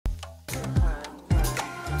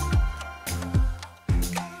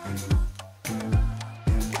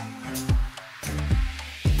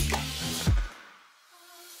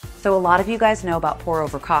So a lot of you guys know about pour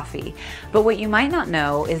over coffee, but what you might not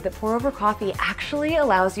know is that pour over coffee actually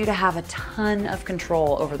allows you to have a ton of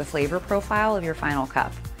control over the flavor profile of your final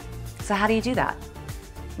cup. So how do you do that?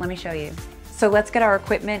 Let me show you. So let's get our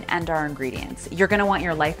equipment and our ingredients. You're gonna want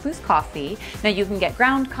your Lifeboost coffee. Now you can get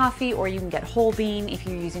ground coffee or you can get whole bean. If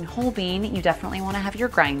you're using whole bean, you definitely wanna have your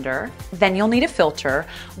grinder. Then you'll need a filter.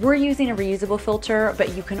 We're using a reusable filter,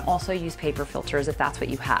 but you can also use paper filters if that's what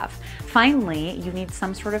you have. Finally, you need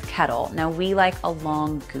some sort of kettle. Now we like a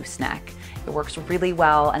long gooseneck. It works really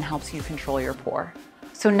well and helps you control your pour.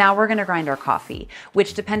 So now we're gonna grind our coffee,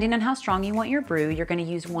 which depending on how strong you want your brew, you're gonna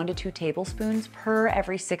use 1 to 2 tablespoons per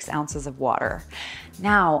every 6 ounces of water.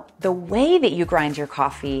 Now, the way that you grind your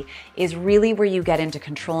coffee is really where you get into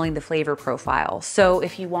controlling the flavor profile. So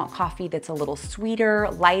if you want coffee that's a little sweeter,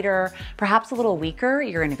 lighter, perhaps a little weaker,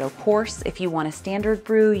 you're gonna go coarse. If you want a standard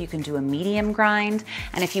brew, you can do a medium grind.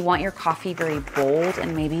 And if you want your coffee very bold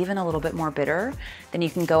and maybe even a little bit more bitter, then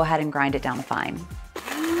you can go ahead and grind it down fine.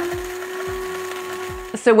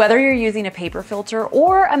 So whether you're using a paper filter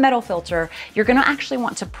or a metal filter, you're gonna actually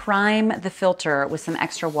want to prime the filter with some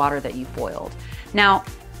extra water that you've boiled. Now,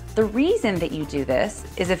 the reason that you do this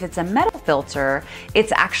is if it's a metal filter,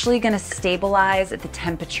 it's actually gonna stabilize the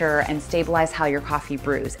temperature and stabilize how your coffee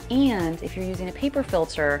brews. And if you're using a paper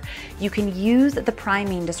filter, you can use the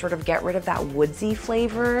priming to sort of get rid of that woodsy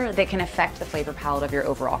flavor that can affect the flavor palette of your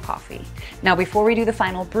overall coffee. Now, before we do the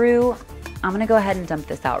final brew, I'm gonna go ahead and dump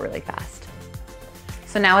this out really fast.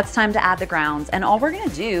 So now it's time to add the grounds, and all we're gonna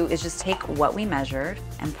do is just take what we measured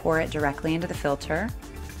and pour it directly into the filter.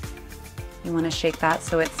 You wanna shake that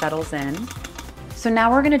so it settles in. So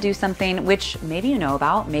now we're gonna do something which maybe you know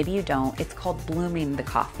about, maybe you don't. It's called blooming the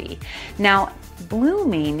coffee. Now,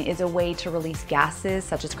 blooming is a way to release gases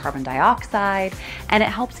such as carbon dioxide, and it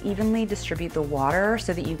helps evenly distribute the water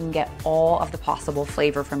so that you can get all of the possible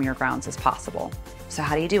flavor from your grounds as possible. So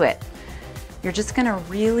how do you do it? You're just gonna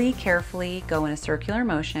really carefully go in a circular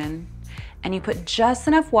motion, and you put just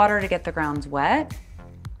enough water to get the grounds wet,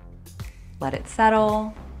 let it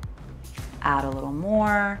settle, add a little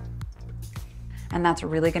more, and that's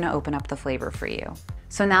really gonna open up the flavor for you.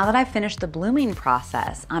 So now that I've finished the blooming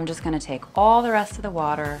process, I'm just gonna take all the rest of the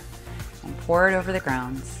water and pour it over the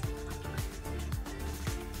grounds.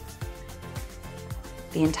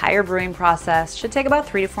 The entire brewing process should take about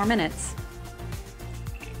 3 to 4 minutes.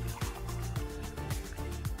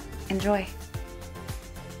 Enjoy.